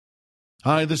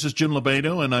Hi, this is Jim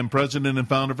Lebedo, and I'm president and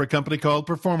founder of a company called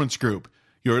Performance Group.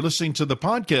 You're listening to the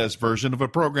podcast version of a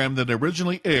program that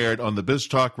originally aired on the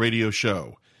BizTalk radio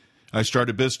show. I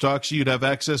started BizTalk so you'd have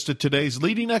access to today's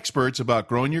leading experts about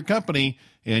growing your company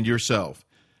and yourself.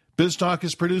 BizTalk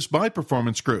is produced by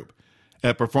Performance Group.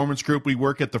 At Performance Group, we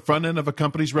work at the front end of a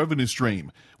company's revenue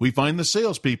stream. We find the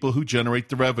salespeople who generate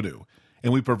the revenue,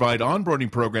 and we provide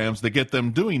onboarding programs that get them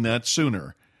doing that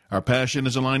sooner. Our passion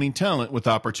is aligning talent with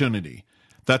opportunity.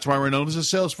 That's why we're known as a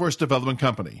Salesforce development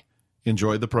company.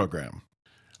 Enjoy the program.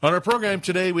 On our program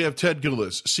today, we have Ted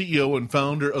Gulas, CEO and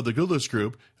founder of the Gulas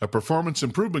Group, a performance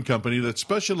improvement company that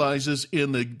specializes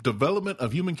in the development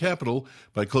of human capital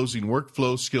by closing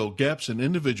workflow skill gaps in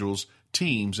individuals,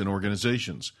 teams, and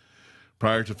organizations.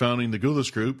 Prior to founding the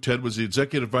Gulas Group, Ted was the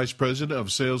executive vice president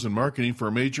of sales and marketing for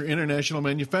a major international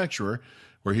manufacturer,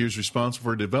 where he was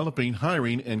responsible for developing,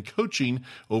 hiring, and coaching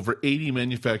over 80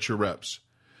 manufacturer reps.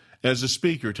 As a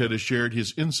speaker, Ted has shared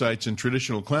his insights in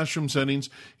traditional classroom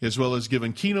settings, as well as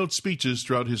given keynote speeches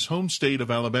throughout his home state of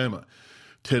Alabama.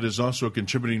 Ted is also a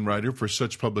contributing writer for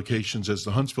such publications as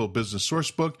the Huntsville Business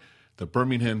Sourcebook, the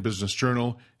Birmingham Business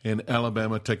Journal, and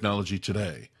Alabama Technology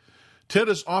Today. Ted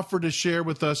has offered to share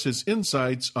with us his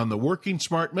insights on the Working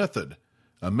Smart method,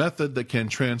 a method that can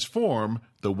transform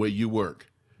the way you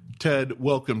work. Ted,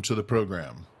 welcome to the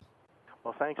program.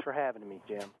 Well, thanks for having me,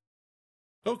 Jim.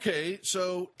 Okay,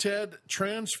 so Ted,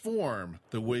 transform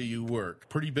the way you work.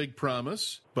 Pretty big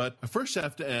promise, but I first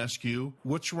have to ask you,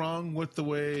 what's wrong with the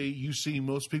way you see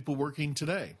most people working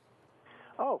today?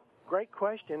 Oh, great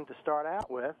question to start out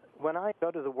with. When I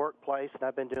go to the workplace, and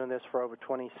I've been doing this for over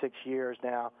 26 years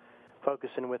now,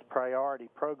 focusing with Priority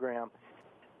Program,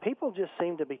 people just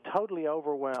seem to be totally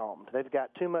overwhelmed. They've got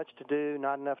too much to do,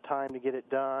 not enough time to get it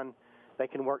done. They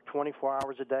can work 24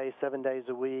 hours a day, 7 days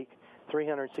a week,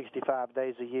 365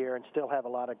 days a year, and still have a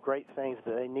lot of great things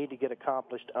that they need to get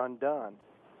accomplished undone.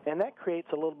 And that creates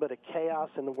a little bit of chaos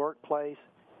in the workplace.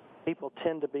 People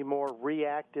tend to be more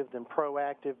reactive than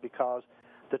proactive because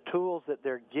the tools that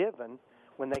they're given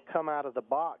when they come out of the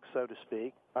box, so to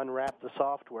speak, unwrap the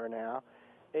software now,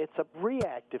 it's a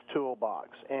reactive toolbox.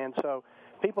 And so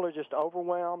people are just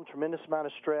overwhelmed, tremendous amount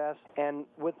of stress. And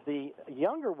with the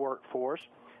younger workforce,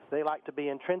 they like to be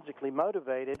intrinsically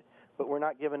motivated, but we're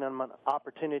not giving them an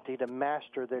opportunity to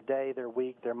master their day, their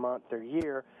week, their month, their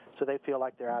year, so they feel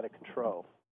like they're out of control.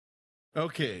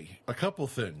 Okay, a couple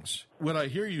things. What I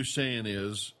hear you saying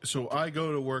is, so I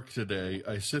go to work today,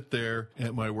 I sit there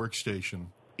at my workstation,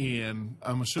 and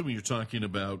I'm assuming you're talking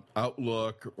about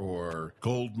Outlook or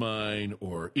Goldmine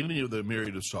or any of the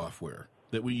myriad of software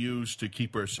that we use to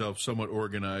keep ourselves somewhat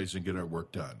organized and get our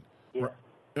work done. Yeah.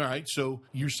 All right, so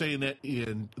you're saying that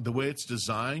in the way it's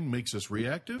designed makes us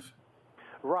reactive?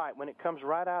 Right. When it comes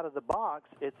right out of the box,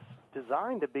 it's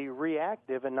designed to be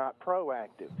reactive and not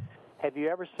proactive. Have you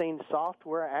ever seen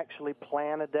software actually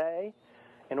plan a day?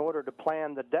 In order to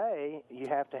plan the day, you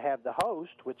have to have the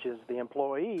host, which is the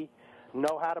employee,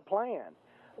 know how to plan.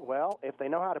 Well, if they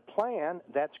know how to plan,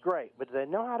 that's great. But do they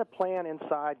know how to plan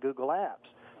inside Google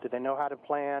Apps? Do they know how to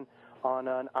plan on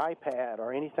an iPad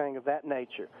or anything of that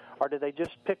nature? Or do they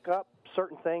just pick up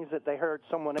certain things that they heard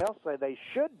someone else say they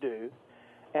should do,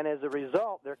 and as a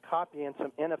result, they're copying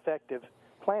some ineffective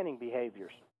planning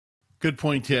behaviors? Good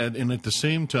point, Ted. And at the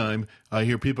same time, I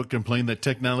hear people complain that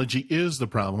technology is the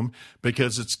problem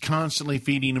because it's constantly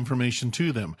feeding information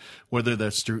to them, whether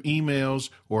that's through emails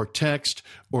or text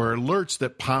or alerts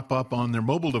that pop up on their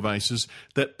mobile devices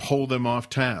that pull them off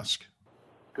task.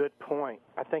 Good point.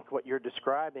 I think what you're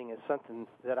describing is something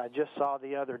that I just saw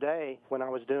the other day when I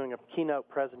was doing a keynote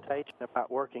presentation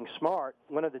about working smart.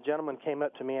 One of the gentlemen came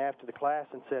up to me after the class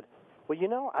and said, well, you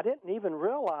know, I didn't even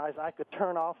realize I could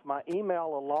turn off my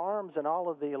email alarms and all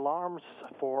of the alarms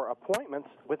for appointments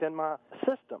within my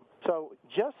system. So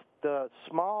just the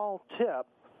small tip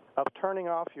of turning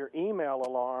off your email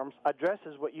alarms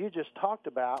addresses what you just talked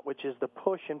about, which is the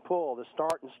push and pull, the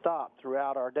start and stop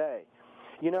throughout our day.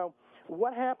 You know,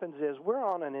 what happens is we're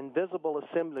on an invisible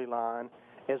assembly line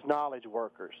as knowledge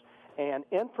workers, and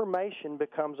information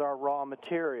becomes our raw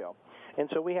material. And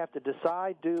so we have to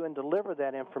decide, do, and deliver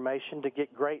that information to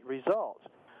get great results.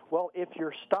 Well, if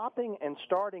you're stopping and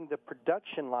starting the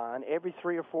production line every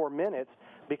 3 or 4 minutes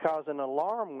because an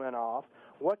alarm went off,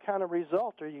 what kind of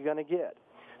result are you going to get?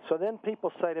 So then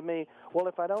people say to me, well,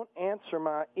 if I don't answer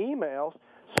my emails,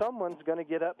 someone's going to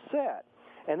get upset.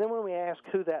 And then when we ask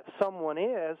who that someone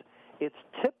is, it's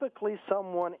typically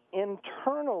someone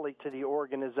internally to the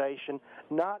organization,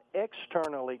 not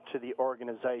externally to the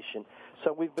organization.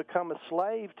 So we've become a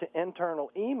slave to internal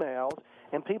emails,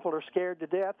 and people are scared to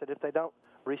death that if they don't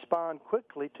respond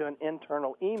quickly to an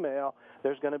internal email,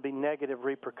 there's going to be negative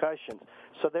repercussions.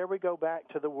 So there we go back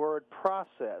to the word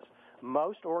process.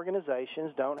 Most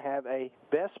organizations don't have a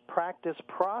best practice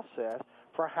process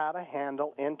for how to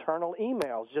handle internal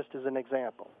emails, just as an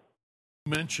example.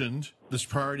 You mentioned this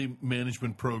priority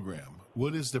management program.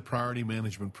 What is the priority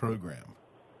management program?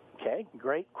 Okay,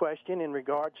 great question in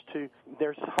regards to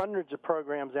there's hundreds of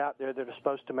programs out there that are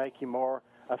supposed to make you more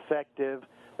effective.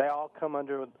 They all come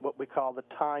under what we call the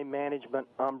time management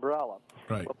umbrella.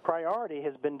 Right. Well, Priority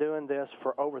has been doing this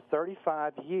for over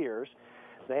 35 years.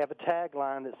 They have a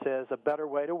tagline that says a better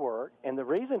way to work, and the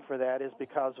reason for that is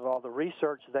because of all the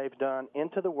research they've done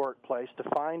into the workplace to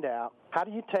find out how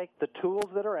do you take the tools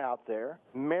that are out there,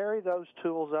 marry those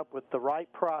tools up with the right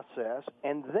process,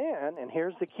 and then, and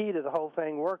here's the key to the whole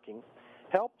thing working,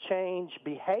 help change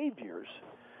behaviors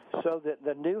so that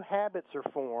the new habits are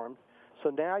formed. So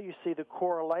now you see the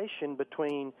correlation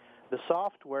between the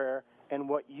software and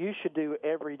what you should do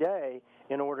every day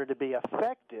in order to be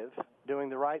effective, doing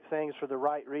the right things for the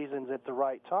right reasons at the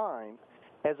right time,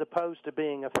 as opposed to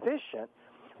being efficient,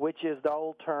 which is the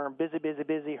old term, busy, busy,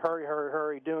 busy, hurry, hurry,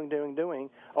 hurry, doing,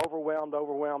 overwhelmed,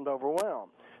 overwhelmed,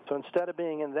 overwhelmed. So instead of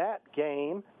being in that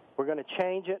game, we're going to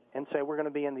change it and say we're going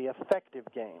to be in the effective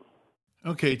game.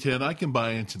 Okay, Ted, I can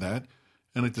buy into that.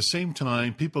 And at the same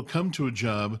time, people come to a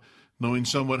job knowing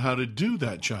somewhat how to do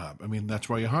that job. I mean, that's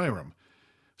why you hire them.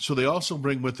 So they also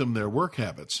bring with them their work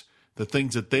habits, the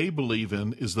things that they believe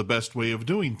in is the best way of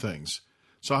doing things.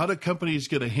 So how do companies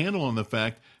get a handle on the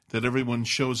fact that everyone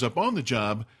shows up on the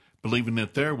job believing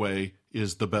that their way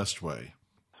is the best way?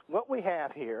 What we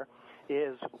have here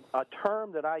is a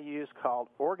term that I use called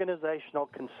organizational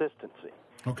consistency.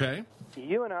 Okay.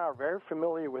 You and I are very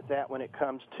familiar with that when it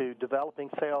comes to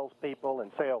developing salespeople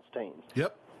and sales teams.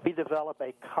 Yep. We develop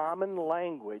a common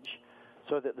language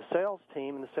so that the sales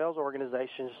team and the sales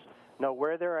organizations know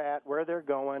where they're at, where they're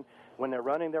going. When they're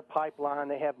running their pipeline,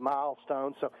 they have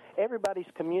milestones. So everybody's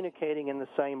communicating in the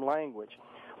same language.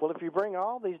 Well, if you bring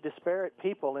all these disparate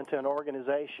people into an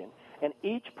organization and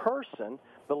each person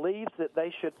believes that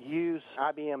they should use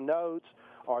IBM Notes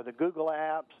or the Google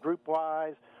Apps,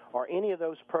 GroupWise, or any of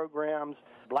those programs,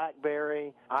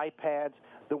 BlackBerry, iPads,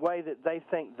 the way that they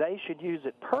think they should use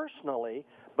it personally,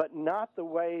 but not the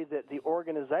way that the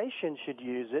organization should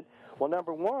use it, well,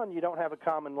 number one, you don't have a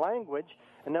common language,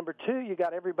 and number two, you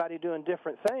got everybody doing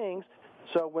different things.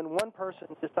 So when one person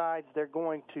decides they're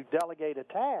going to delegate a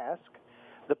task,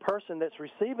 the person that's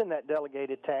receiving that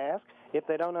delegated task, if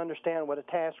they don't understand what a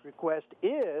task request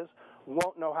is,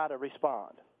 won't know how to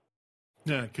respond.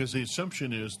 Yeah, because the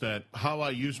assumption is that how I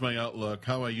use my Outlook,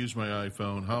 how I use my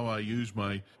iPhone, how I use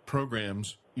my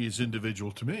programs is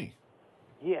individual to me.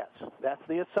 Yes, that's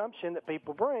the assumption that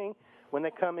people bring when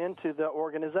they come into the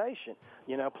organization.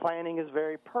 You know, planning is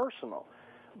very personal.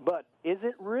 But is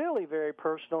it really very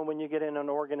personal when you get in an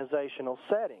organizational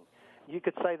setting? You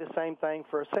could say the same thing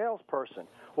for a salesperson.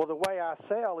 Well, the way I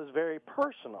sell is very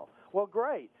personal. Well,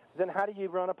 great. Then how do you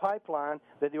run a pipeline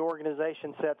that the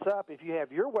organization sets up if you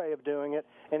have your way of doing it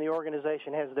and the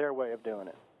organization has their way of doing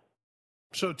it?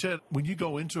 So, Ted, when you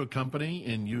go into a company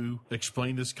and you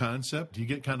explain this concept, do you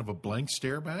get kind of a blank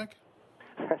stare back?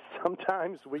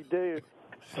 Sometimes we do.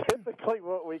 Typically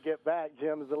what we get back,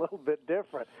 Jim, is a little bit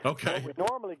different. Okay. What we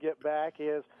normally get back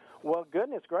is, well,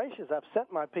 goodness gracious, I've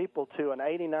sent my people to an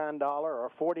 $89 or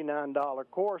 $49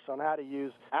 course on how to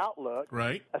use Outlook.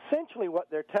 Right. Essentially what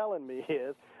they're telling me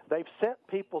is they've sent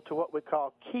people to what we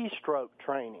call keystroke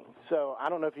training. So I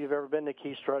don't know if you've ever been to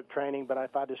keystroke training, but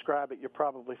if I describe it, you're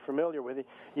probably familiar with it.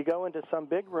 You go into some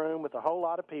big room with a whole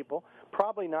lot of people,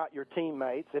 probably not your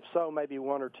teammates, if so, maybe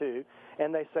one or two,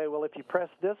 and they say, well, if you press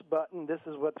this button, this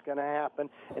is what's going to happen,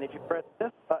 and if you press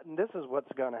this button, this is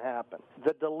what's going to happen.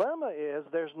 The dilemma is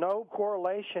there's no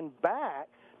correlation back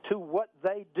to what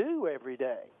they do every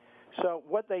day. So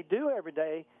what they do every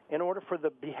day, in order for the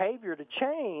behavior to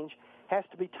change, has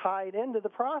to be tied into the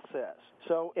process.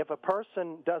 So if a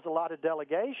person does a lot of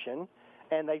delegation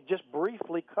and they just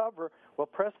briefly cover, well,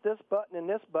 press this button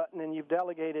and you've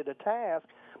delegated a task,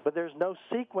 but there's no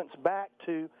sequence back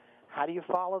to how do you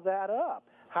follow that up?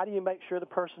 How do you make sure the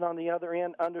person on the other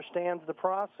end understands the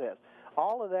process?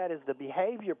 All of that is the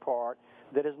behavior part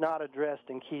that is not addressed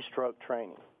in keystroke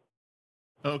training.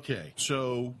 Okay,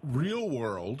 so real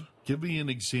world, give me an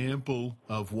example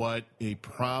of what a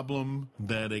problem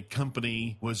that a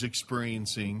company was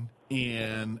experiencing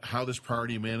and how this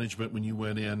priority management, when you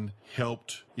went in,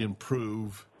 helped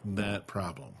improve that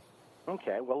problem.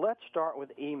 Okay, well, let's start with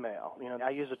email. You know, I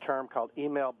use a term called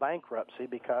email bankruptcy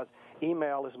because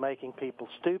email is making people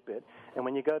stupid, and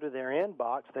when you go to their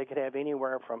inbox, they could have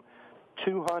anywhere from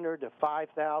 200 to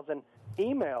 5,000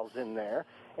 emails in there.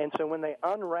 And so when they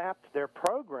unwrapped their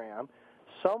program,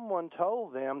 someone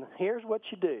told them, here's what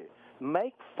you do.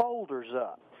 Make folders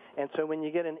up. And so when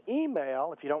you get an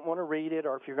email, if you don't want to read it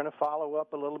or if you're going to follow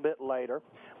up a little bit later,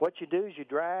 what you do is you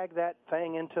drag that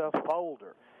thing into a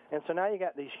folder. And so now you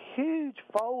got these huge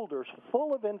folders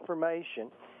full of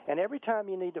information, and every time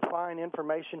you need to find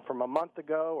information from a month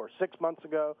ago or 6 months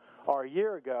ago or a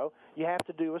year ago, you have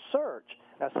to do a search.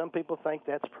 Now, some people think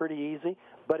that's pretty easy,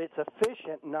 but it's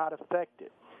efficient, not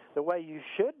effective. The way you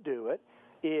should do it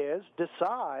is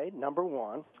decide, number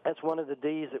one, that's one of the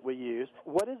D's that we use,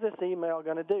 what is this email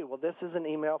going to do? Well, this is an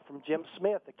email from Jim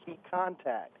Smith, a key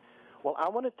contact. Well, I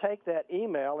want to take that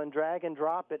email and drag and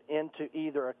drop it into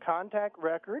either a contact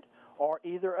record or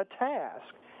either a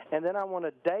task. And then I want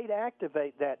to date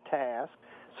activate that task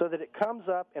so that it comes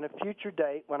up in a future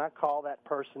date when I call that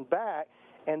person back.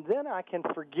 And then I can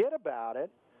forget about it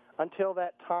until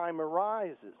that time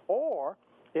arises. Or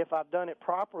if I've done it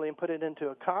properly and put it into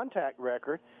a contact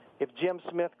record, if Jim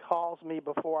Smith calls me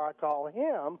before I call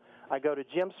him, I go to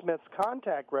Jim Smith's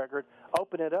contact record,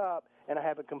 open it up, and I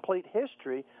have a complete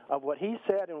history of what he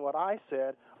said and what I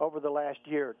said over the last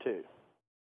year or two.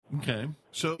 Okay.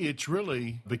 So it's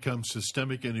really become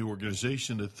systemic in the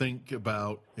organization to think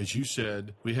about, as you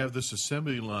said, we have this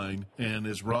assembly line, and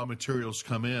as raw materials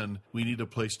come in, we need a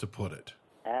place to put it.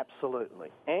 Absolutely.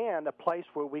 And a place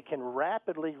where we can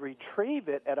rapidly retrieve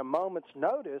it at a moment's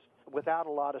notice without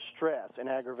a lot of stress and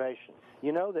aggravation.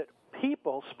 You know that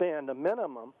people spend a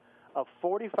minimum of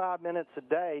 45 minutes a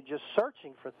day just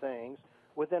searching for things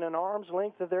within an arm's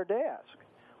length of their desk.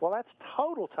 Well, that's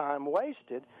total time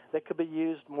wasted that could be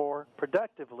used more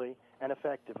productively and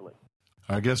effectively.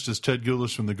 Our guest is Ted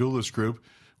Gulas from the Gulas Group.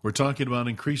 We're talking about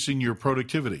increasing your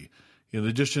productivity. In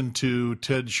addition to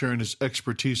Ted sharing his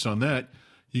expertise on that,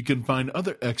 you can find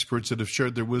other experts that have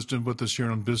shared their wisdom with us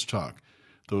here on BizTalk.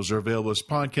 Those are available as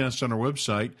podcasts on our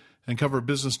website and cover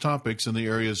business topics in the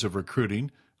areas of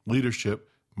recruiting, leadership,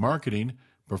 marketing,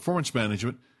 performance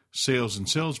management, sales and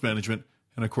sales management,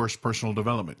 and, of course, personal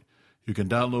development. You can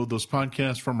download those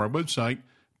podcasts from our website,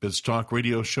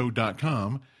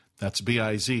 biztalkradioshow.com. That's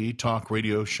B-I-Z,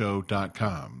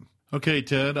 talkradioshow.com. Okay,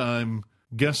 Ted, I'm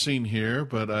guessing here,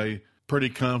 but I'm pretty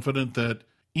confident that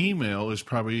email is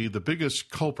probably the biggest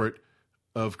culprit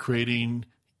of creating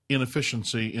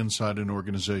inefficiency inside an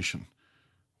organization.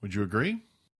 Would you agree?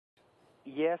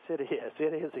 Yes, it is.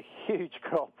 It is a huge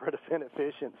culprit of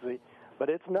inefficiency, but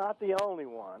it's not the only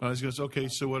one. I was going to say, okay,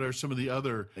 so what are some of the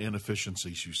other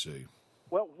inefficiencies you see?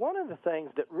 Well, one of the things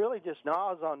that really just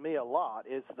gnaws on me a lot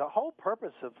is the whole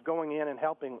purpose of going in and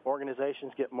helping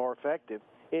organizations get more effective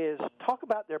is talk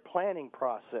about their planning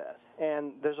process.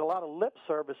 And there's a lot of lip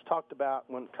service talked about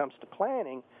when it comes to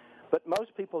planning, but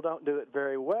most people don't do it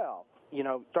very well. You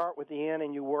know, start with the end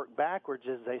and you work backwards,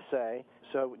 as they say.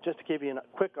 So just to give you a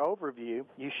quick overview,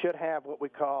 you should have what we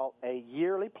call a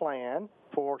yearly plan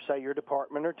for, say, your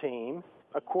department or team,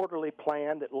 a quarterly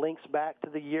plan that links back to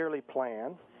the yearly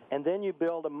plan, and then you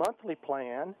build a monthly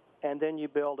plan, and then you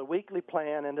build a weekly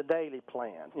plan and a daily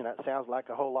plan. You know, it sounds like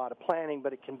a whole lot of planning,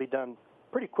 but it can be done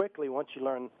pretty quickly once you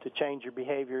learn to change your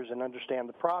behaviors and understand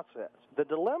the process. The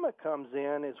dilemma comes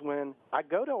in is when I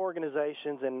go to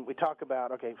organizations and we talk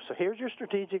about, okay, so here's your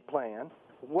strategic plan.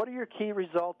 What are your key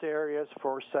result areas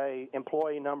for, say,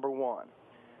 employee number one?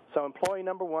 So employee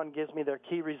number one gives me their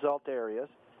key result areas.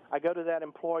 I go to that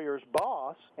employer's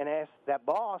boss and ask that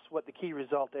boss what the key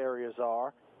result areas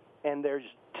are, and there's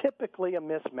typically a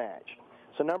mismatch.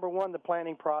 So number one, the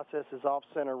planning process is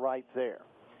off-center right there.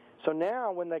 So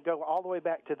now when they go all the way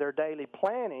back to their daily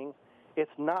planning,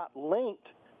 it's not linked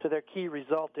to their key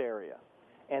result area.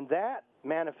 And that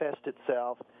manifests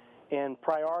itself in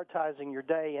prioritizing your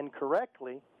day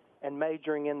incorrectly and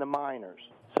majoring in the minors.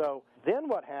 So then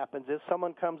what happens is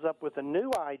someone comes up with a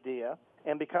new idea,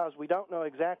 and because we don't know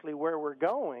exactly where we're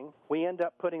going, we end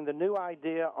up putting the new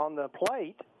idea on the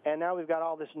plate, and now we've got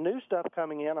all this new stuff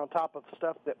coming in on top of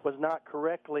stuff that was not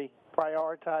correctly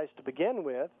prioritized to begin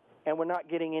with, and we're not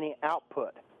getting any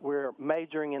output. We're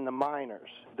majoring in the minors,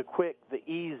 the quick, the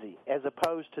easy, as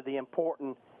opposed to the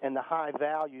important and the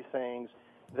high-value things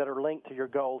that are linked to your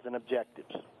goals and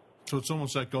objectives. So it's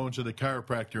almost like going to the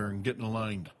chiropractor and getting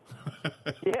aligned.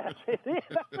 Yes, it is.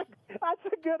 That's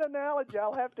a good analogy.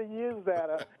 I'll have to use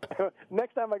that.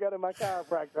 Next time I go to my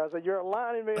chiropractor, I say, you're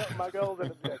aligning me up with my goals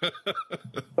and objectives.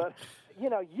 But, you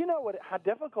know how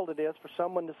difficult it is for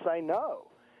someone to say no.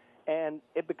 And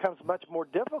it becomes much more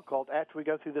difficult after we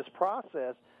go through this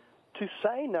process to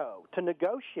say no, to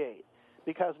negotiate,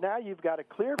 because now you've got a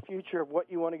clear future of what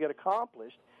you want to get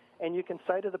accomplished, and you can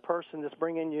say to the person that's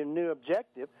bringing you a new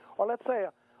objective, or let's say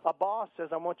a boss says,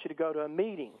 I want you to go to a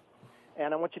meeting,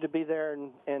 and I want you to be there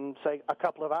in say, a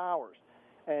couple of hours.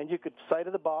 And you could say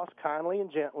to the boss kindly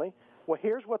and gently, well,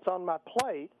 here's what's on my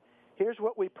plate. Here's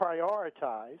what we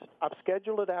prioritized. I've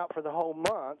scheduled it out for the whole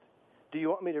month. Do you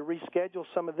want me to reschedule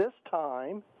some of this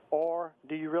time, or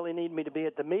do you really need me to be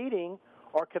at the meeting,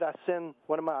 or could I send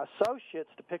one of my associates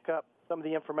to pick up some of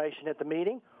the information at the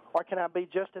meeting, or can I be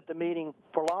just at the meeting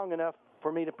for long enough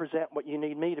for me to present what you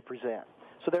need me to present?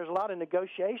 So there's a lot of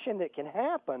negotiation that can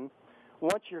happen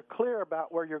once you're clear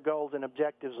about where your goals and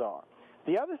objectives are.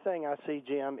 The other thing I see,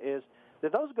 Jim, is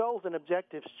that those goals and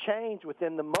objectives change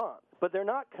within the month, but they're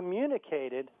not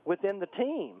communicated within the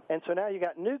team. And so now you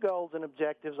got new goals and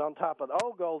objectives on top of the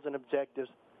old goals and objectives.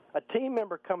 A team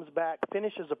member comes back,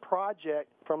 finishes a project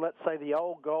from, let's say, the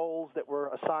old goals that were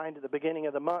assigned at the beginning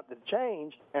of the month that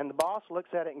changed, and the boss looks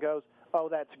at it and goes, oh,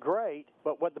 that's great,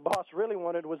 but what the boss really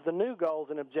wanted was the new goals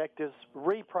and objectives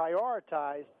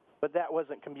reprioritized, but that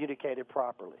wasn't communicated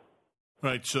properly.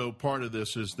 Right, so part of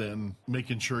this is then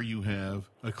making sure you have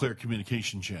a clear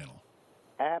communication channel.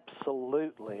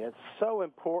 Absolutely. It's so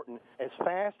important, as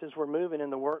fast as we're moving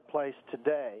in the workplace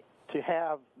today, to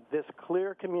have this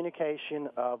clear communication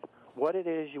of what it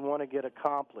is you want to get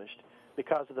accomplished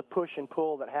because of the push and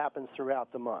pull that happens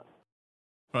throughout the month.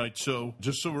 All right, so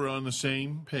just so we're on the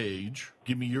same page,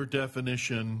 give me your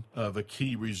definition of a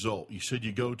key result. You said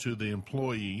you go to the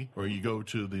employee or you go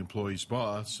to the employee's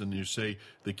boss and you say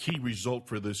the key result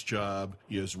for this job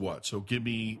is what? So give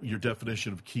me your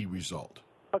definition of key result.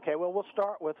 Okay, well, we'll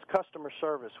start with customer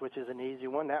service, which is an easy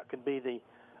one. That could be the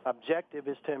objective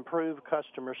is to improve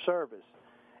customer service.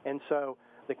 And so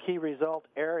the key result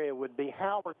area would be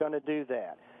how we're going to do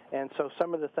that. And so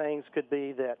some of the things could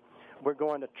be that we're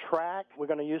going to track, we're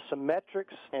going to use some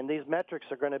metrics, and these metrics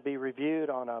are going to be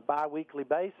reviewed on a biweekly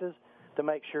basis to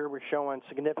make sure we're showing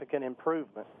significant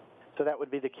improvement. So that would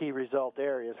be the key result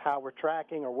areas, how we're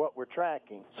tracking or what we're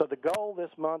tracking. So the goal this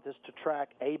month is to track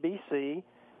ABC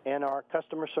and our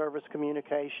customer service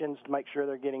communications to make sure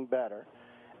they're getting better.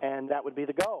 And that would be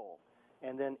the goal.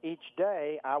 And then each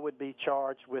day I would be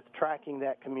charged with tracking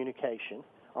that communication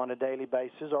on a daily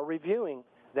basis or reviewing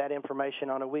that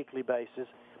information on a weekly basis,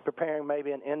 preparing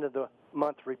maybe an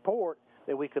end-of-the-month report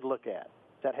that we could look at.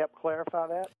 Does that help clarify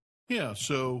that? Yeah,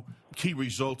 so key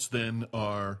results then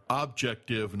are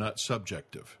objective, not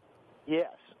subjective.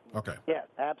 Yes. Okay. Yes,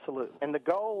 absolutely. And the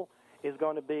goal is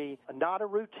going to be not a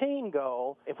routine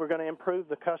goal. If we're going to improve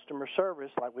the customer service,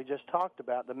 like we just talked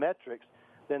about, the metrics,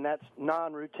 then that's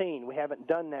non-routine. We haven't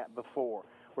done that before.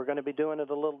 We're going to be doing it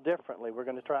a little differently. We're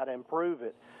going to try to improve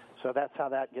it. So that's how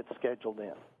that gets scheduled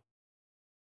in.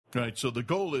 Right, so the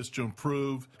goal is to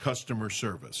improve customer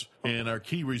service. And our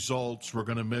key results, we're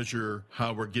going to measure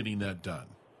how we're getting that done.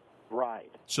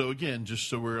 Right. So again, just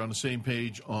so we're on the same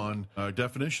page on our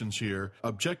definitions here,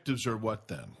 objectives are what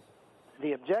then?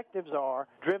 The objectives are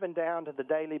driven down to the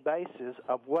daily basis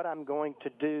of what I'm going to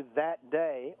do that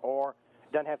day, or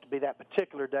it doesn't have to be that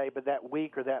particular day, but that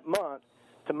week or that month,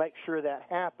 to make sure that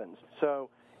happens. So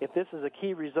if this is a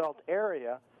key result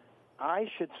area, I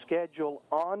should schedule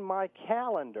on my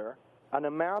calendar an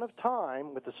amount of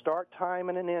time with a start time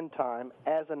and an end time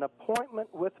as an appointment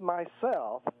with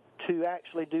myself to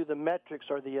actually do the metrics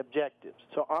or the objectives.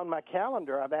 So on my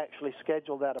calendar, I've actually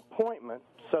scheduled that appointment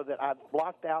so that I've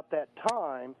blocked out that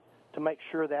time to make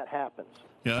sure that happens.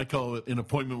 Yeah, I call it an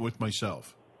appointment with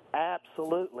myself.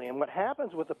 Absolutely. And what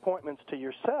happens with appointments to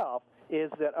yourself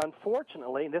is that,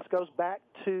 unfortunately, this goes back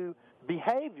to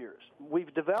behaviors.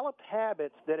 We've developed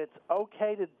habits that it's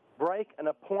okay to break an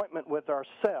appointment with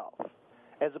ourselves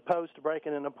as opposed to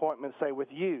breaking an appointment, say, with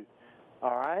you.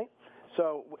 All right?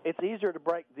 So it's easier to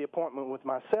break the appointment with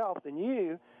myself than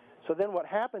you. So then what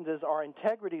happens is our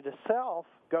integrity to self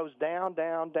goes down,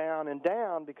 down, down, and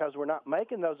down because we're not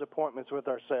making those appointments with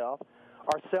ourselves.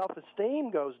 Our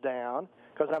self-esteem goes down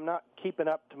because I'm not keeping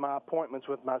up to my appointments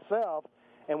with myself,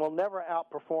 and we'll never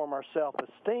outperform our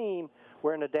self-esteem.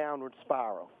 We're in a downward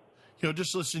spiral. You know,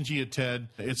 just listening to you, Ted,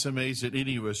 it's amazing that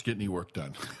any of us get any work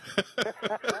done.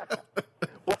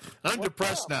 I'm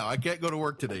depressed now. I can't go to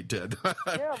work today, Ted.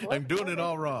 I'm doing it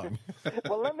all wrong.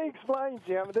 Well, let me explain,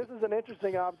 Jim. This is an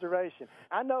interesting observation.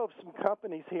 I know of some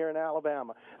companies here in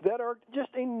Alabama that are just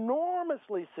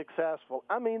enormously successful.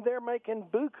 I mean, they're making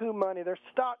buku money. Their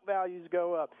stock values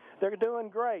go up. They're doing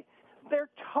great. They're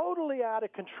totally out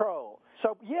of control.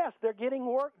 So, yes, they're getting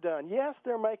work done. Yes,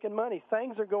 they're making money.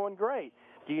 Things are going great.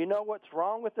 Do you know what's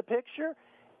wrong with the picture?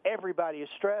 Everybody is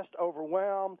stressed,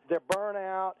 overwhelmed, they're burnt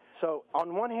out. So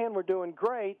on one hand, we're doing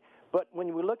great, But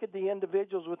when we look at the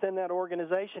individuals within that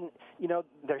organization,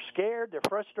 they're scared, they're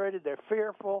frustrated, they're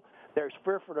fearful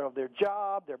of their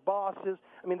job, their bosses.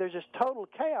 I mean, there's just total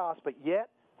chaos, but yet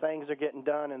things are getting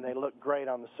done and they look great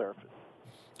on the surface.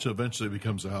 So eventually it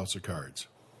becomes a house of cards.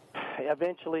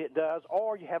 Eventually it does,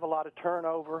 or you have a lot of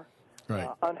turnover, right.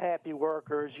 Unhappy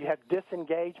workers. You have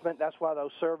disengagement. That's why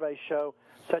those surveys show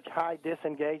such high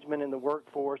disengagement in the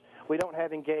workforce. We don't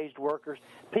have engaged workers.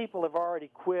 People have already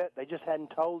quit. They just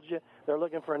hadn't told you. They're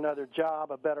looking for another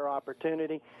job, a better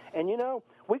opportunity. And,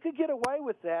 we could get away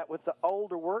with that with the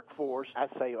older workforce. I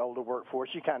say older workforce.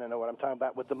 You kind of know what I'm talking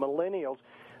about with the millennials.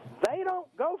 They don't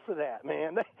go for that,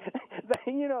 man.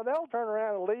 They'll turn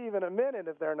around and leave in a minute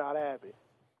if they're not happy.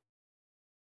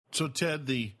 So, Ted,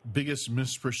 the biggest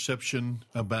misperception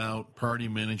about priority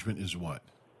management is what?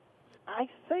 I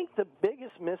think the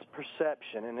biggest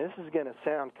misperception, and this is going to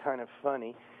sound kind of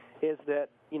funny, is that,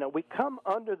 we come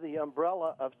under the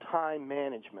umbrella of time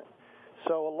management.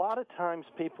 So a lot of times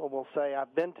people will say,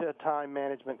 I've been to a time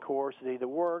management course, it either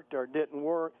worked or didn't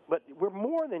work, but we're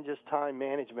more than just time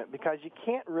management because you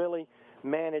can't really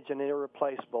manage an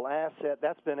irreplaceable asset.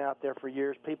 That's been out there for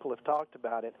years. People have talked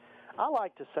about it. I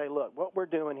like to say, look, what we're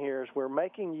doing here is we're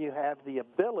making you have the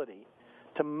ability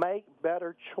to make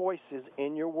better choices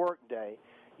in your workday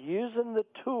using the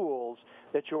tools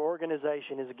that your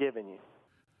organization has given you.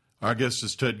 Our guest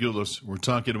is Ted Gulas. We're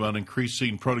talking about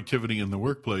increasing productivity in the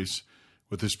workplace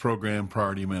with this program,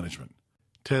 Priority Management.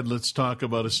 Ted, let's talk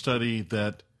about a study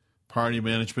that Priority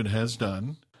Management has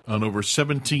done on over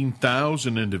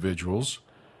 17,000 individuals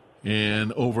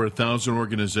and over 1,000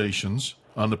 organizations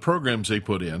on the programs they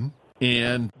put in,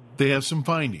 and they have some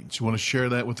findings. You want to share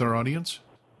that with our audience?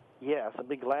 Yes, I'd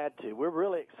be glad to. We're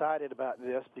really excited about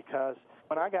this because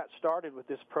when I got started with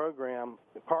this program,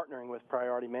 partnering with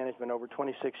Priority Management over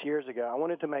 26 years ago, I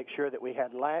wanted to make sure that we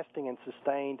had lasting and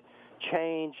sustained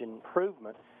change and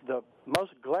improvement. The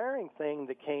most glaring thing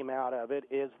that came out of it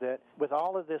is that with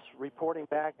all of this reporting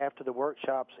back after the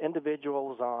workshops,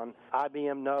 individuals on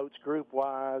IBM Notes,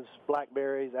 GroupWise,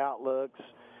 BlackBerries, Outlooks,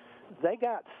 they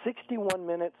got 61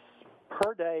 minutes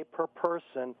per day per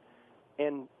person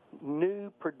in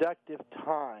new productive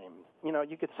time.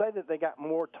 You could say that they got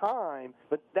more time,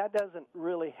 but that doesn't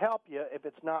really help you if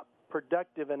it's not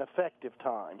productive and effective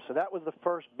time. So that was the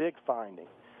first big finding.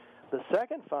 The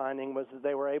second finding was that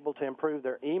they were able to improve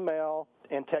their email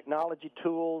and technology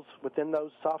tools within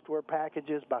those software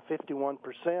packages by 51%.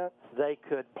 They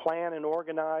could plan and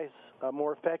organize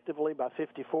more effectively by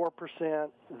 54%.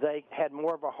 They had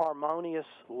more of a harmonious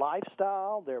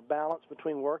lifestyle. Their balance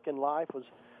between work and life was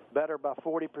better by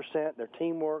 40%. Their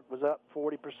teamwork was up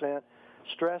 40%.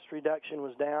 Stress reduction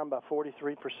was down by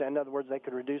 43%. In other words, they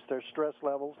could reduce their stress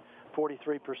levels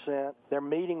 43%. Their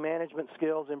meeting management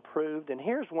skills improved. And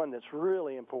here's one that's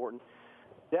really important.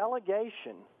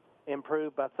 Delegation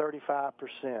improved by 35%.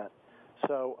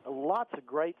 So lots of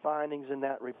great findings in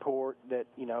that report that,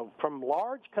 from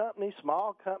large companies,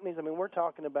 small companies. I mean, we're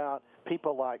talking about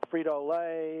people like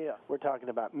Frito-Lay. We're talking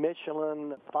about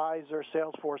Michelin, Pfizer,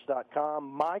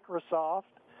 Salesforce.com, Microsoft.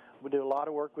 We do a lot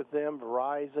of work with them,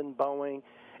 Verizon, Boeing,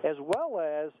 as well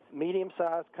as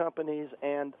medium-sized companies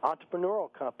and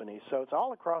entrepreneurial companies. So it's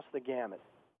all across the gamut.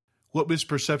 What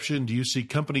misperception do you see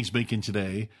companies making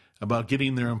today about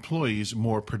getting their employees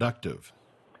more productive?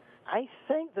 I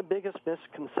think the biggest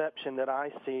misconception that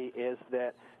I see is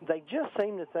that they just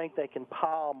seem to think they can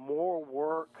pile more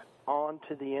work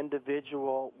onto the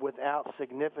individual without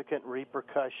significant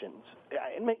repercussions.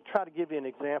 Let me try to give you an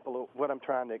example of what I'm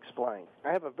trying to explain.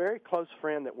 I have a very close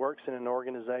friend that works in an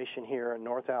organization here in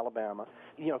North Alabama.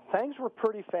 Things were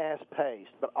pretty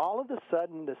fast-paced, but all of a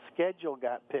sudden the schedule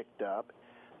got picked up.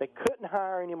 They couldn't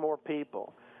hire any more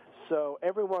people. So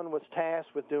everyone was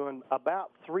tasked with doing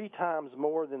about 3 times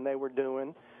more than they were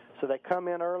doing. So they come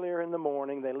in earlier in the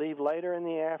morning, they leave later in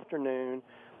the afternoon,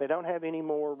 they don't have any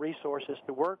more resources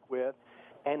to work with.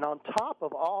 And on top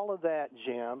of all of that,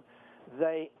 Jim,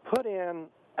 they put in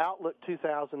Outlook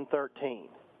 2013.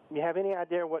 You have any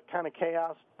idea what kind of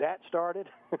chaos that started?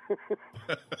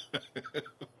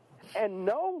 And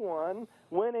no one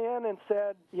went in and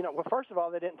said, well, first of all,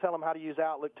 they didn't tell them how to use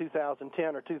Outlook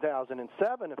 2010 or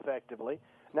 2007 effectively.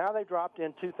 Now they dropped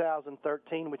in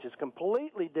 2013, which is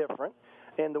completely different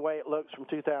in the way it looks from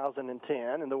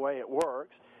 2010 and the way it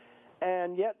works.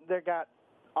 And yet they got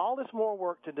all this more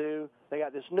work to do. They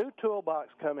got this new toolbox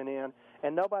coming in,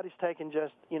 and nobody's taking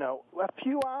just, a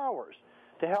few hours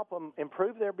to help them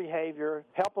improve their behavior,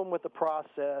 help them with the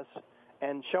process,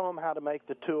 and show them how to make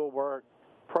the tool work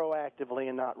proactively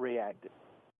and not reactive.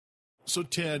 So,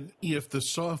 Ted, if the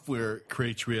software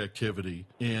creates reactivity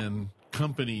and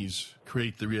companies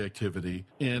create the reactivity,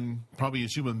 and probably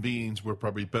as human beings, we're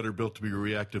probably better built to be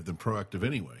reactive than proactive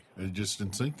anyway, just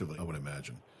instinctively, I would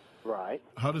imagine. Right.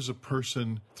 How does a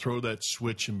person throw that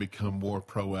switch and become more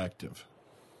proactive?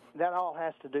 That all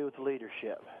has to do with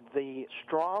leadership. The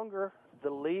stronger the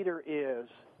leader is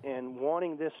in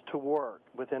wanting this to work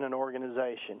within an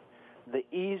organization, the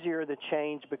easier the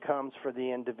change becomes for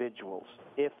the individuals.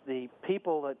 If the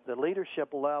people at the leadership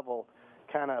level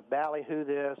kind of ballyhoo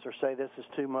this or say this is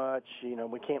too much,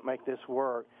 we can't make this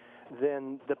work,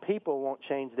 then the people won't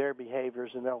change their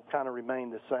behaviors and they'll kind of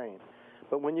remain the same.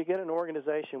 But when you get an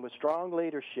organization with strong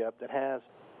leadership that has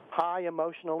high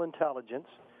emotional intelligence,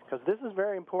 because this is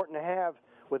very important to have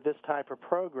with this type of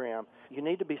program, you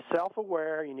need to be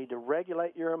self-aware, you need to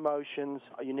regulate your emotions,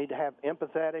 you need to have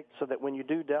empathetic so that when you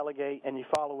do delegate and you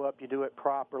follow up, you do it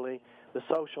properly. The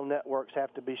social networks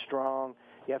have to be strong.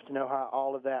 You have to know how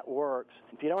all of that works.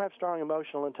 If you don't have strong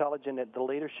emotional intelligence at the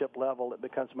leadership level, it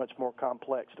becomes much more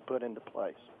complex to put into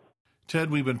place.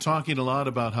 Ted, we've been talking a lot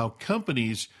about how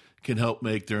companies can help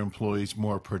make their employees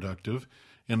more productive,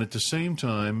 and at the same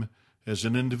time, as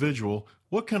an individual,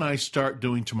 what can I start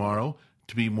doing tomorrow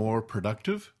to be more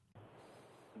productive?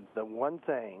 The one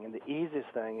thing, and the easiest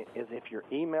thing, is if your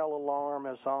email alarm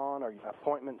is on or your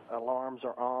appointment alarms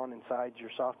are on inside your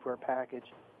software package,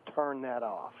 turn that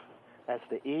off. That's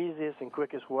the easiest and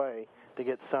quickest way to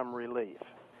get some relief.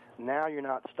 Now you're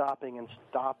not stopping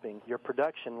your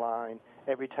production line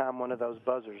every time one of those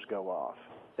buzzers go off.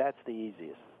 That's the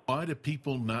easiest. Why do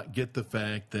people not get the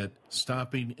fact that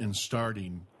stopping and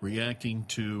starting, reacting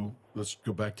to, let's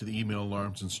go back to the email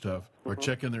alarms and stuff, or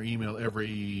checking their email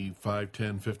every 5,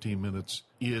 10, 15 minutes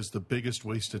is the biggest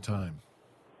waste of time?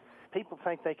 People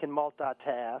think they can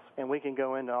multitask, and we can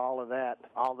go into all of that,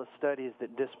 all the studies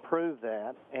that disprove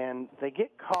that, and they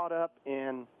get caught up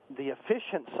in the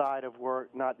efficient side of work,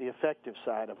 not the effective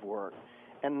side of work.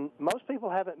 And most people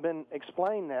haven't been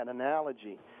explained that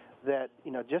analogy, that,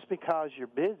 just because you're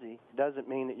busy doesn't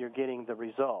mean that you're getting the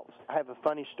results. I have a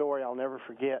funny story I'll never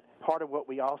forget. Part of what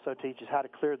we also teach is how to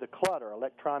clear the clutter,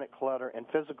 electronic clutter and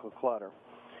physical clutter.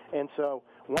 And so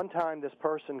one time this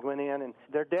person went in, and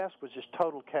their desk was just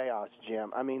total chaos,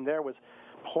 Jim. I mean, there was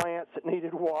plants that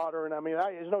needed water, and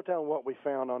there's no telling what we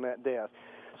found on that desk.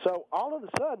 So all of a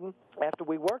sudden, after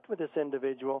we worked with this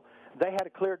individual, they had a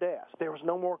clear desk. There was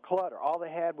no more clutter. All they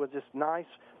had was this nice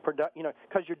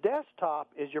because your desktop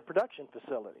is your production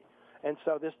facility. And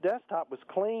so this desktop was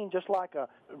clean, just like a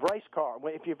race car.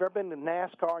 If you've ever been to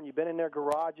NASCAR and you've been in their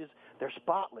garages, they're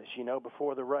spotless,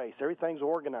 before the race. Everything's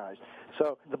organized.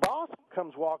 So the boss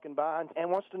comes walking by and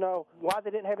wants to know why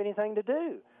they didn't have anything to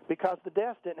do, because the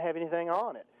desk didn't have anything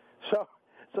on it. So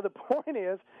the point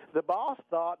is, the boss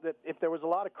thought that if there was a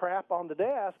lot of crap on the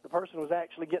desk, the person was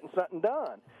actually getting something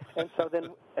done. And so then,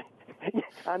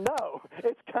 I know,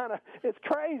 it's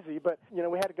crazy, but,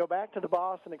 we had to go back to the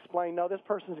boss and explain, no, this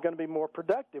person's going to be more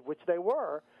productive, which they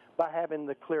were by having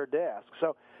the clear desk.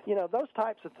 So, those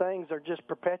types of things are just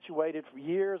perpetuated for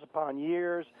years upon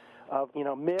years of,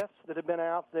 myths that have been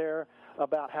out there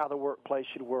about how the workplace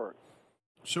should work.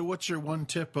 So what's your one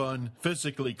tip on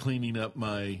physically cleaning up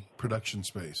my production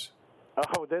space?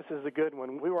 Oh, this is a good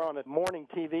one. We were on a morning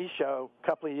TV show a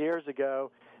couple of years ago,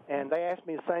 and they asked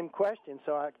me the same question,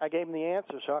 so I gave them the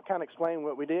answer, so I kind of explained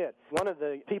what we did. One of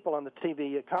the people on the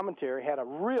TV commentary had a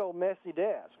real messy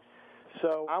desk.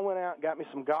 So I went out and got me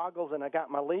some goggles, and I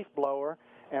got my leaf blower,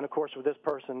 and, of course, with this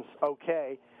person's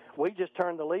okay, we just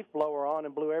turned the leaf blower on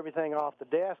and blew everything off the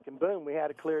desk, and boom, we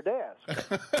had a clear desk.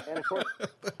 And of course,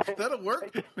 that'll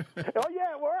work. Oh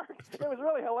yeah, it worked. It was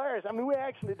really hilarious. I mean, we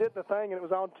actually did the thing, and it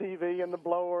was on TV and the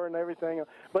blower and everything.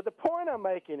 But the point I'm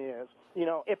making is,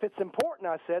 if it's important,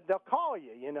 I said they'll call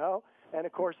you. And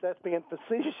of course that's being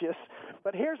facetious.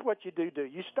 But here's what you do.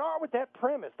 You start with that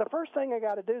premise. The first thing I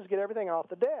got to do is get everything off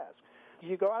the desk.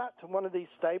 You go out to one of these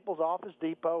Staples, Office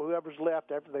Depot, whoever's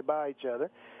left after they buy each other,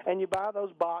 and you buy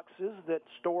those boxes that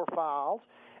store files,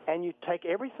 and you take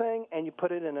everything and you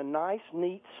put it in a nice,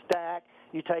 neat stack.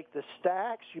 You take the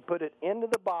stacks, you put it into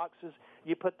the boxes,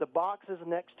 you put the boxes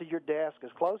next to your desk as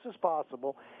close as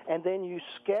possible, and then you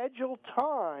schedule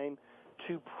time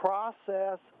to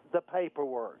process the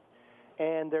paperwork.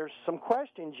 And there's some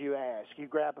questions you ask. You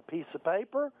grab a piece of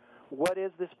paper. What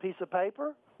is this piece of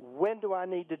paper? When do I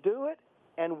need to do it?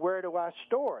 And where do I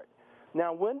store it?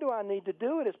 Now, when do I need to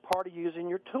do it is part of using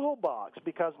your toolbox,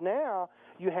 because now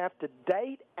you have to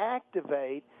date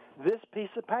activate this piece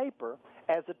of paper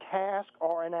as a task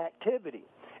or an activity.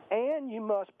 And you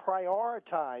must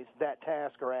prioritize that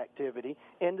task or activity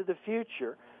into the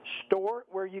future. Store it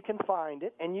where you can find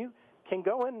it, and you can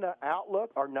go into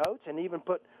Outlook or Notes and even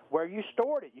put where you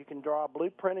stored it. You can draw a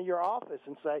blueprint of your office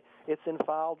and say it's in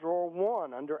file drawer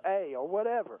 1 under A or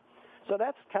whatever. So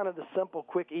that's kind of the simple,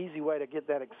 quick, easy way to get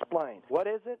that explained. What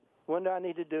is it? When do I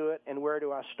need to do it? And where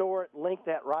do I store it? Link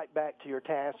that right back to your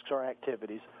tasks or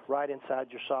activities right inside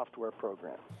your software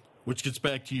program. Which gets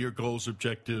back to your goals,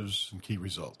 objectives, and key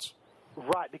results.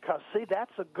 Right, because, see,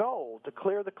 that's a goal, to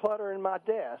clear the clutter in my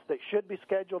desk that should be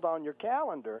scheduled on your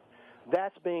calendar.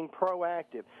 That's being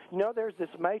proactive. You know, there's this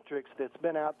matrix that's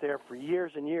been out there for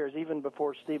years and years, even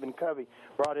before Stephen Covey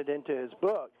brought it into his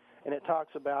book, and it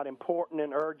talks about important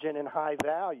and urgent and high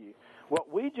value. What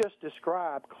we just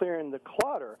described, clearing the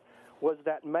clutter, was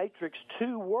that matrix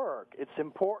 2 work. It's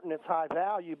important, it's high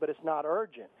value, but it's not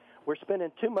urgent. We're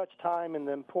spending too much time in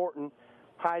the important,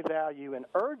 high value, and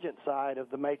urgent side of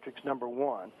the matrix number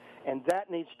 1, and that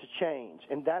needs to change.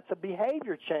 And that's a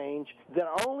behavior change that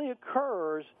only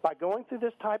occurs by going through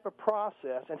this type of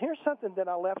process. And here's something that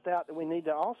I left out that we need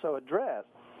to also address.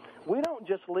 We don't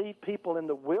just leave people in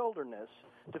the wilderness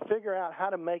to figure out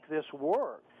how to make this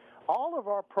work. All of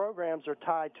our programs are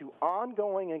tied to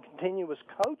ongoing and continuous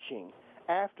coaching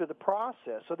after the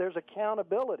process, so there's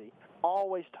accountability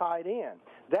always tied in.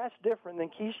 That's different than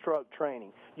keystroke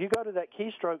training. You go to that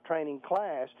keystroke training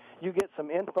class, you get some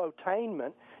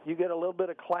infotainment, you get a little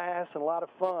bit of class and a lot of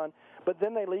fun, but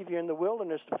then they leave you in the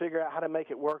wilderness to figure out how to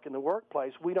make it work in the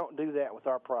workplace. We don't do that with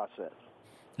our process.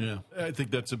 Yeah, I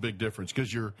think that's a big difference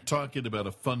because you're talking about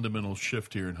a fundamental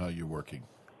shift here in how you're working.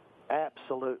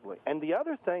 Absolutely. And the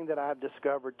other thing that I've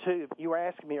discovered, too, you were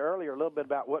asking me earlier a little bit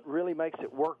about what really makes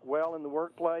it work well in the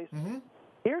workplace. Mm-hmm.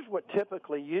 Here's what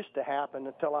typically used to happen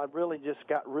until I really just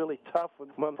got really tough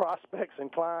with my prospects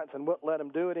and clients and wouldn't let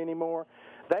them do it anymore.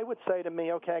 They would say to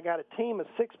me, okay, I got a team of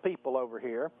 6 people over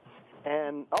here,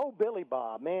 and, oh, Billy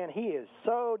Bob, man, he is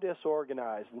so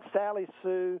disorganized. And Sally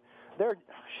Sue,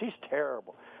 she's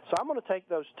terrible. So I'm going to take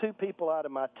those 2 people out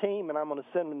of my team, and I'm going to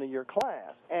send them to your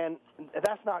class. And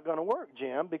that's not going to work,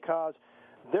 Jim, because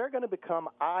they're going to become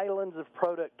islands of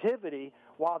productivity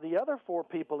while the other 4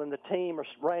 people in the team are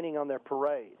raining on their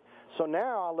parade. So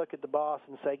now I look at the boss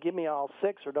and say, give me all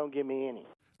 6 or don't give me any.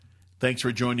 Thanks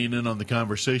for joining in on the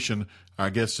conversation.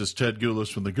 Our guest is Ted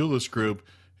Gulas from the Gulas Group,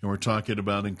 and we're talking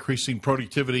about increasing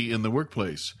productivity in the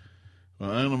workplace.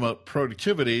 Well, I don't know about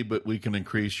productivity, but we can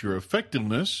increase your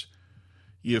effectiveness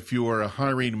if you are a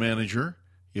hiring manager,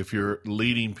 if you're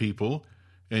leading people,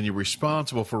 and you're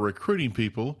responsible for recruiting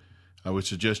people. I would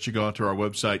suggest you go out to our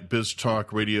website,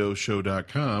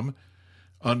 biztalkradioshow.com.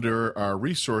 Under our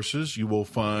resources, you will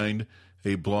find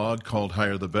a blog called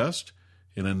Hire the Best,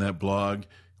 and in that blog,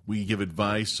 we give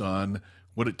advice on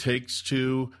what it takes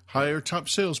to hire top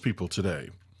salespeople today.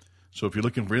 So if you're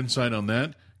looking for insight on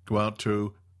that, go out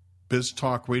to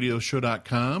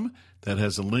biztalkradioshow.com. That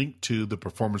has a link to the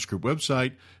Performance Group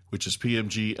website, which is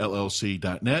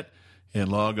pmgllc.net,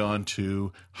 and log on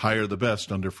to Hire the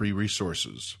Best under free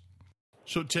resources.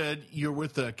 So, Ted, you're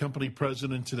with the company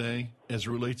president today. As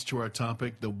it relates to our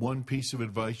topic, the one piece of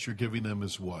advice you're giving them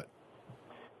is what?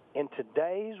 In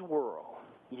today's world,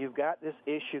 you've got this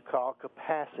issue called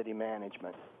capacity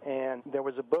management. And there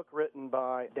was a book written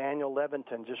by Daniel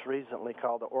Levitin just recently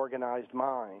called The Organized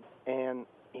Mind. And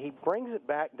he brings it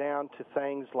back down to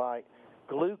things like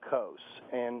glucose.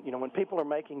 And, when people are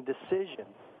making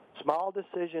decisions, small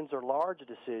decisions or large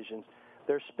decisions,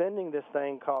 they're spending this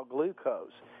thing called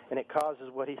glucose, and it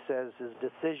causes what he says is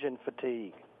decision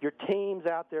fatigue. Your teams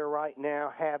out there right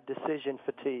now have decision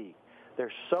fatigue.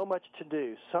 There's so much to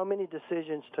do, so many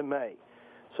decisions to make.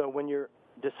 So when you're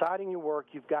deciding your work,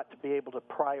 you've got to be able to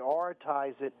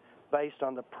prioritize it based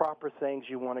on the proper things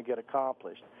you want to get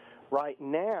accomplished. Right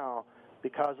now,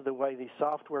 because of the way these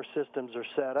software systems are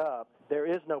set up, there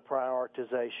is no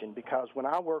prioritization, because when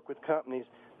I work with companies,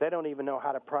 they don't even know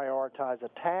how to prioritize a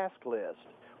task list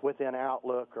within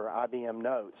Outlook or IBM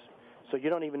Notes. So you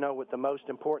don't even know what the most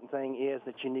important thing is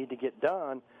that you need to get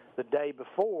done the day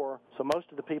before. So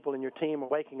most of the people in your team are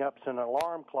waking up to an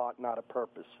alarm clock, not a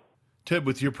purpose. Ted,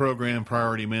 with your program,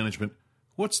 Priority Management,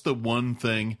 what's the one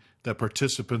thing that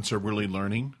participants are really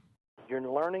learning? You're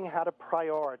learning how to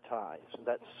prioritize.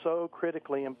 That's so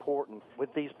critically important.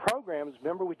 With these programs,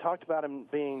 remember we talked about them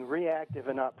being reactive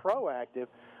and not proactive.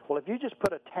 Well, if you just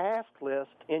put a task list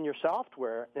in your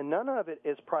software and none of it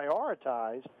is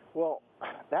prioritized, well,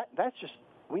 that's just,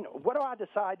 what do I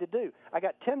decide to do? I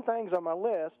got 10 things on my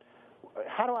list.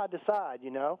 How do I decide,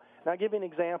 And I'll give you an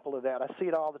example of that. I see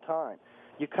it all the time.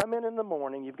 You come in the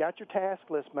morning, you've got your task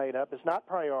list made up, it's not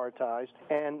prioritized,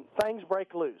 and things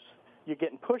break loose. You're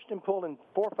getting pushed and pulled in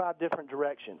 4 or 5 different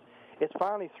directions. It's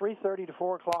finally 3:30 to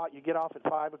 4 o'clock. You get off at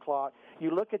 5 o'clock.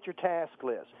 You look at your task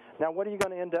list. Now, what are you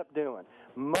going to end up doing?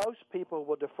 Most people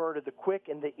will defer to the quick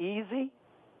and the easy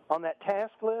on that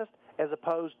task list as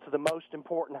opposed to the most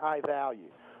important high value.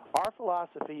 Our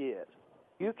philosophy is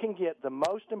you can get the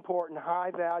most important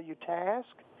high value task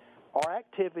or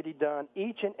activity done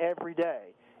each and every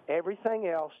day. Everything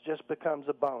else just becomes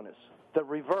a bonus. The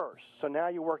reverse. So now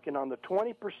you're working on the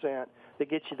 20% that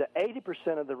gets you the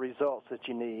 80% of the results that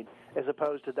you need, as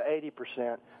opposed to the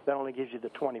 80% that only gives you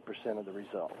the 20% of the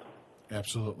result.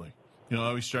 Absolutely. I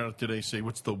always start out today, say,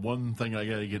 what's the one thing I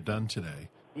got to get done today?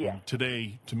 Yeah. And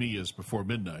today, to me, is before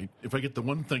midnight. If I get the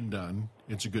one thing done,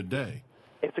 it's a good day.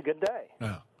 It's a good day.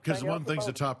 Yeah. Because the one thing's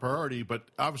the top priority, but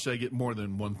obviously I get more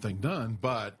than one thing done,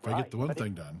 but if I get the one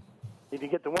thing done. If you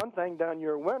get the one thing done,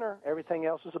 you're a winner. Everything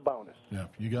else is a bonus. Yeah,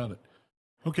 you got it.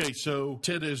 Okay, so,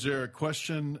 Ted, is there a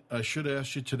question I should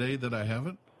ask you today that I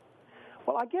haven't?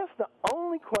 Well, I guess the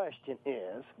only question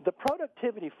is, the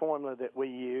productivity formula that we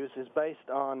use is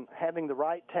based on having the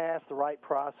right task, the right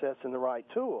process, and the right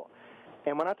tool.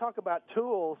 And when I talk about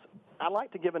tools, I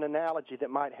like to give an analogy that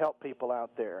might help people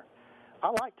out there. I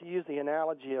like to use the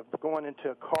analogy of going into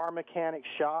a car mechanic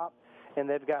shop, and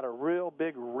they've got a real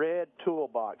big red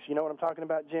toolbox. You know what I'm talking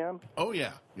about, Jim? Oh,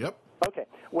 yeah. Yep. Okay.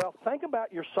 Well, think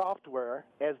about your software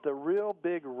as the real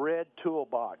big red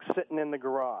toolbox sitting in the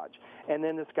garage. And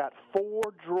then it's got 4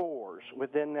 drawers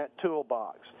within that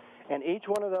toolbox. And each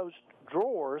one of those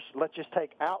drawers, let's just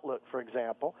take Outlook, for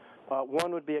example.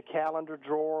 One would be a calendar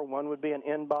drawer, one would be an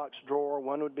inbox drawer,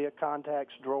 one would be a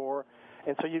contacts drawer.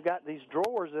 And so you've got these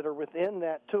drawers that are within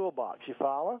that toolbox. You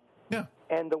follow? Yeah.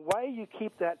 And the way you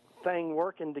keep that thing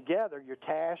working together, your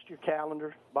task, your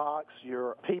calendar box,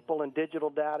 your people and digital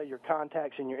data, your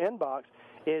contacts in your inbox,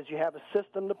 is you have a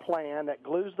system to plan that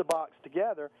glues the box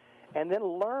together, and then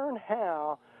learn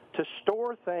how to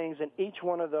store things in each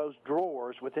one of those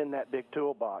drawers within that big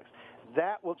toolbox.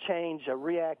 That will change a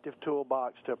reactive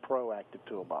toolbox to a proactive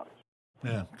toolbox.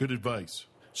 Yeah, good advice.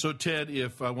 So, Ted,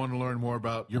 if I want to learn more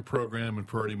about your program and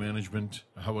priority management,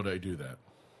 how would I do that?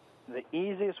 The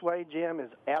easiest way, Jim,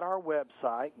 is at our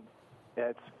website.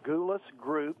 It's Gulas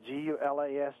Group,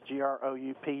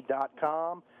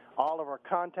 GULASGROUP.com. All of our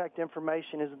contact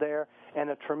information is there, and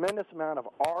a tremendous amount of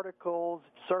articles,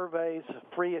 surveys,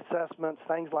 free assessments,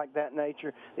 things like that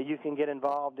nature that you can get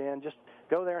involved in. Just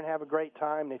go there and have a great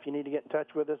time, and if you need to get in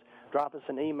touch with us, drop us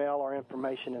an email. Our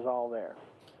information is all there.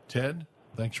 Ted,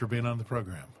 thanks for being on the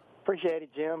program. Appreciate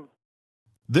it, Jim.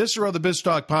 This or other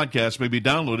BizTalk podcasts may be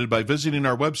downloaded by visiting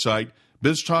our website,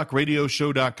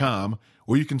 biztalkradioshow.com,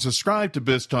 or you can subscribe to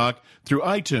BizTalk through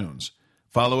iTunes.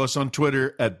 Follow us on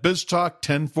Twitter at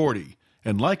BizTalk1040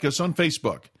 and like us on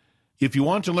Facebook. If you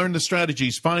want to learn the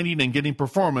strategies finding and getting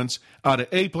performance out of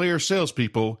A-player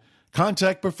salespeople,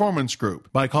 contact Performance Group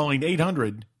by calling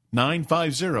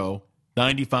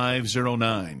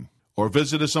 800-950-9509 or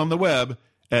visit us on the web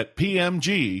at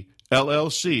pmgllc.net.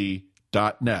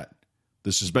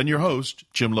 This has been your host,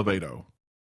 Jim Lobato.